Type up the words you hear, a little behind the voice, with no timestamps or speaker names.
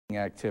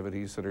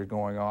activities that are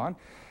going on.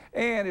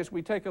 And as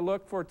we take a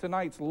look for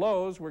tonight's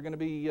lows, we're going to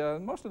be,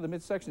 most of the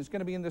midsection is going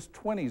to be in this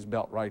 20s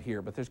belt right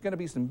here, but there's going to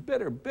be some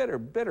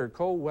bitter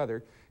cold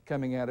weather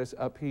coming at us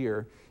up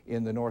here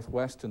in the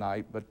northwest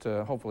tonight, but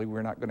hopefully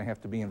we're not going to have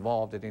to be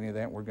involved at any of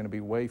that. We're going to be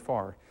way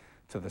far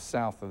to the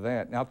south of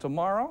that. Now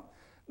tomorrow,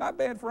 not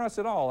bad for us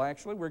at all,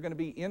 actually. We're going to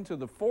be into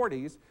the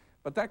 40s,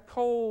 but that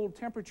cold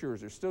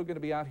temperatures are still going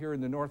to be out here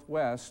in the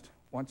northwest.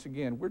 Once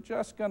again, we're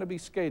just going to be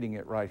skating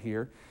it right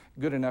here.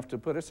 Good enough to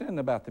put us in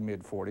about the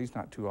mid-40s,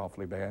 not too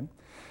awfully bad.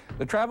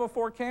 The travel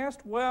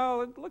forecast,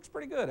 well, it looks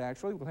pretty good,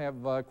 actually. We'll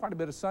have quite a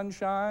bit of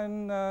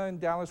sunshine in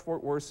Dallas,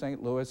 Fort Worth,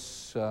 St.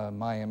 Louis,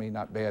 Miami,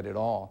 not bad at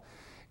all.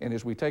 And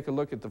as we take a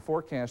look at the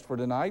forecast for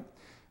tonight,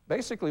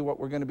 basically what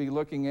we're going to be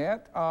looking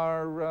at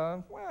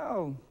are,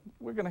 well,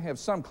 we're going to have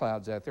some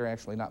clouds out there,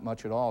 actually not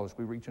much at all, as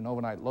we reach an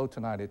overnight low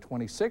tonight at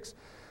 26.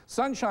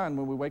 Sunshine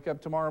when we wake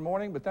up tomorrow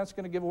morning, but that's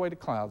going to give way to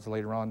clouds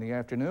later on in the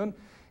afternoon,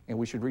 and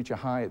we should reach a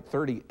high at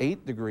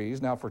 38 degrees.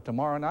 Now for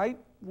tomorrow night,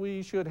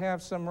 we should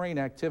have some rain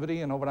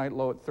activity, an overnight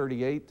low at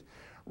 38.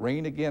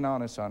 Rain again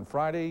on us on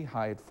Friday,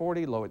 high at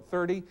 40, low at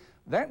 30.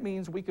 That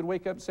means we could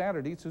wake up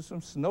Saturday to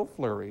some snow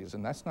flurries,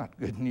 and that's not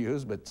good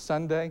news, but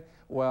Sunday,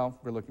 well,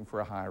 we're looking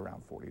for a high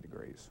around 40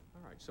 degrees.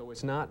 All right, so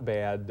it's not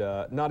bad,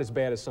 not as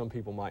bad as some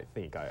people might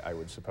think, I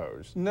would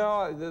suppose.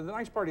 No, the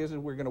nice part is that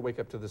we're going to wake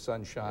up to the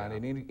sunshine,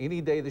 and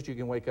any day that you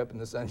can wake up in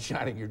the sun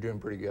shining, you're doing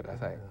pretty good, I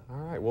think. All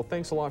right, well,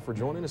 thanks a lot for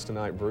joining us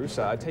tonight, Bruce.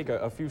 I take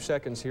a few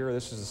seconds here.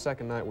 This is the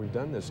second night we've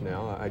done this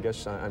now. I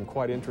guess I'm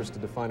quite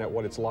interested to find out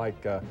what it's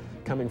like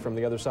coming from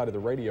the other side of the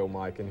radio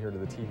mic and here to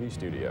the TV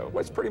studio.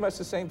 Well, it's pretty much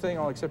the same thing,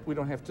 all except we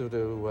don't have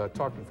to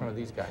talk in front of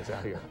these guys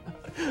out here.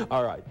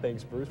 All right,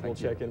 thanks, Bruce. We'll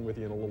check in with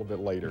you in a little bit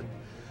later.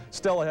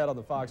 Still ahead on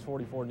the Fox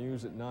 44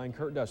 News at 9,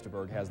 Kurt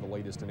Dusterberg has the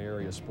latest in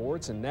area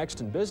sports, and next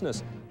in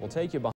business, we'll take you behind